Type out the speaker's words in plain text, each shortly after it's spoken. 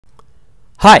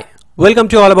Hi, welcome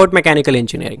to All About Mechanical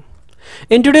Engineering.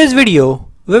 In today's video,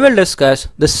 we will discuss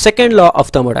the second law of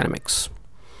thermodynamics.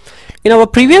 In our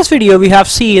previous video, we have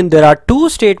seen there are two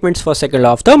statements for second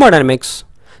law of thermodynamics.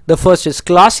 The first is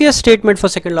Clausius Statement for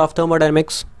second law of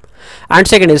thermodynamics, and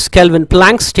second is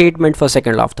Kelvin-Planck Statement for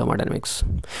second law of thermodynamics.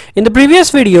 In the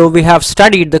previous video, we have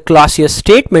studied the Clausius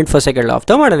Statement for second law of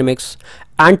thermodynamics,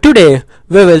 and today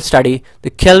we will study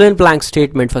the Kelvin-Planck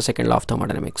Statement for second law of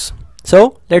thermodynamics.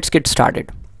 So let's get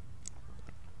started.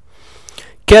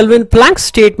 Kelvin-Planck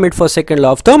statement for second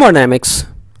law of thermodynamics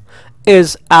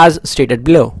is as stated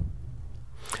below.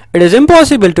 It is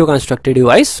impossible to construct a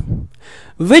device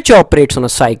which operates on a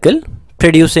cycle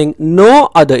producing no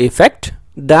other effect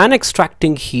than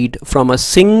extracting heat from a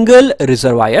single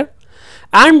reservoir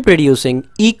and producing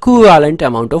equivalent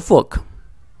amount of work.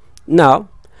 Now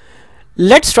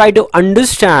let's try to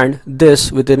understand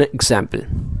this with an example.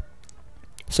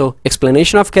 So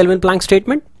explanation of Kelvin-Planck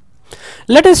statement.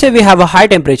 Let us say we have a high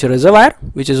temperature reservoir,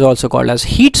 which is also called as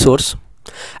heat source,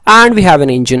 and we have an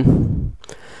engine.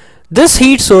 This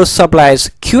heat source supplies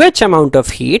QH amount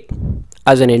of heat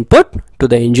as an input to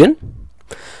the engine,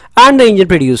 and the engine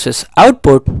produces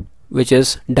output, which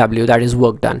is W, that is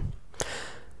work done,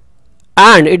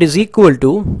 and it is equal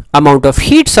to amount of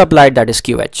heat supplied, that is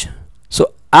QH.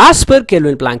 So as per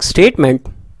Kelvin-Planck statement,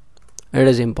 it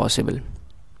is impossible.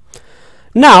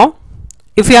 Now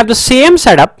if we have the same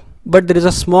setup but there is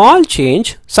a small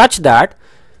change such that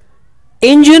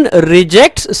engine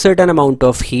rejects a certain amount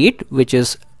of heat, which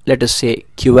is, let us say,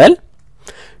 QL,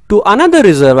 to another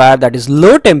reservoir, that is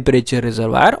low temperature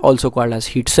reservoir, also called as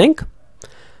heat sink,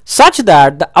 such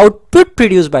that the output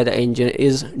produced by the engine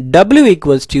is W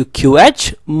equals to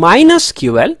QH minus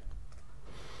QL,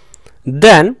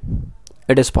 then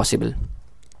it is possible.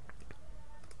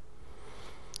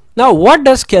 Now what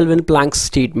does Kelvin-Planck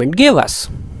statement give us?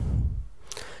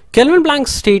 Kelvin-Planck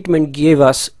statement gave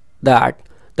us that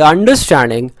the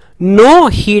understanding no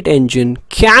heat engine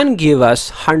can give us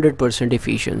 100%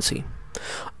 efficiency,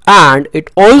 and it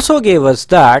also gave us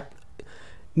that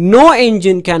no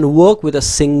engine can work with a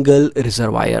single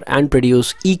reservoir and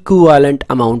produce equivalent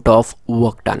amount of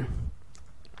work done.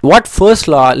 What first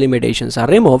law limitations are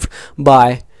removed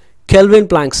by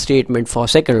Kelvin-Planck statement for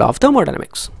second law of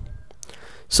thermodynamics?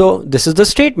 So this is the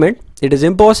statement. It is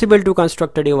impossible to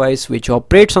construct a device which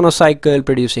operates on a cycle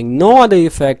producing no other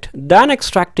effect than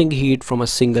extracting heat from a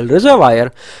single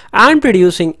reservoir and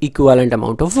producing equivalent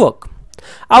amount of work.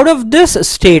 Out of this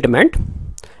statement,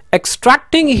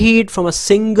 extracting heat from a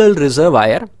single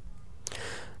reservoir,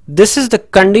 this is the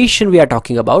condition we are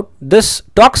talking about. This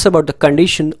talks about the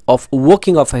condition of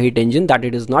working of a heat engine, that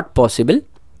it is not possible,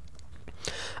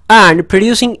 and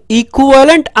producing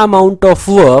equivalent amount of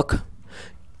work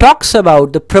talks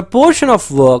about the proportion of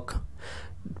work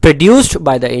produced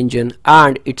by the engine,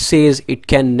 and it says it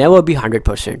can never be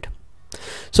 100%.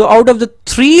 So out of the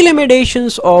three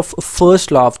limitations of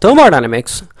first law of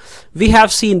thermodynamics, we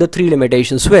have seen the three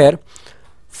limitations where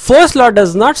first law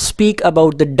does not speak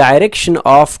about the direction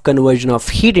of conversion of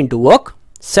heat into work.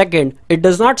 Second, it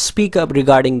does not speak up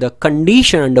regarding the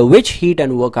condition under which heat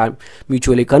and work are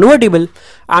mutually convertible.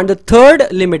 And the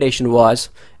third limitation was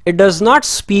it does not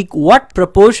speak what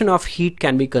proportion of heat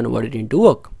can be converted into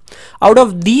work. Out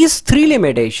of these three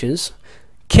limitations,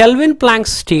 Kelvin-Planck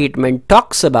statement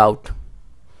talks about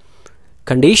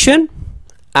condition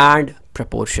and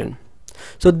proportion.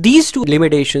 So these two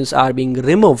limitations are being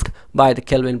removed by the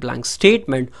Kelvin-Planck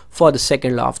statement for the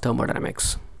second law of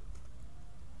thermodynamics.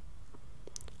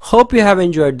 Hope you have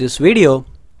enjoyed this video.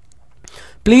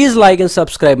 Please like and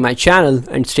subscribe my channel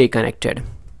and stay connected.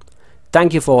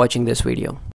 Thank you for watching this video.